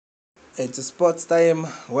It's sports time.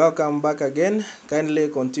 Welcome back again. Kindly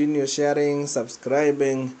continue sharing,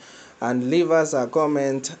 subscribing, and leave us a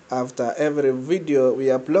comment after every video we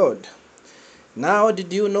upload. Now,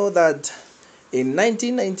 did you know that in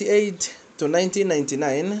 1998 to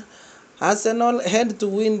 1999, Arsenal had to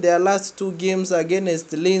win their last two games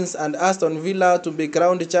against Linz and Aston Villa to be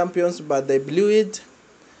crowned champions, but they blew it?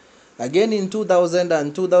 Again in 2000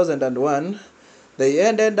 and 2001, they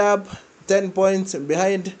ended up 10 points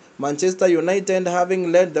behind Manchester United,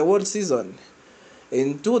 having led the whole season.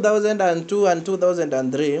 In 2002 and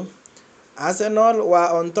 2003, Arsenal were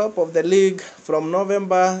on top of the league from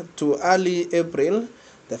November to early April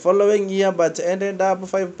the following year, but ended up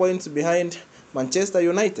 5 points behind Manchester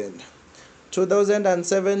United.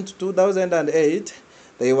 2007 to 2008,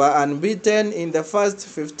 they were unbeaten in the first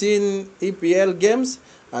 15 EPL games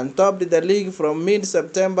and topped the league from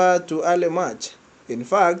mid-September to early March. In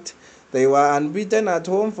fact, they were unbeaten at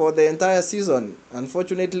home for the entire season.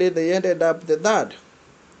 Unfortunately, they ended up the third.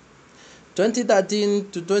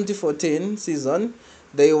 2013 to 2014 season,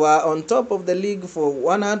 they were on top of the league for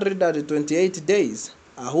 128 days,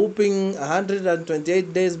 a whopping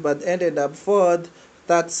 128 days, but ended up fourth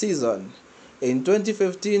that season. In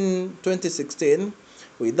 2015-2016,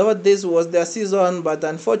 we thought this was their season, but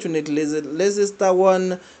unfortunately Leicester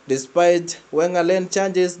won despite Wenger Lane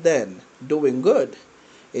changes then, doing good.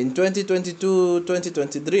 In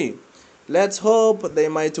 2022-2023, let's hope they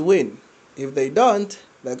might win. If they don't,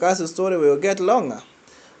 the curse story will get longer.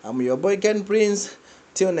 I'm your boy Ken Prince.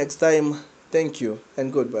 Till next time, thank you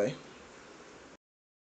and goodbye.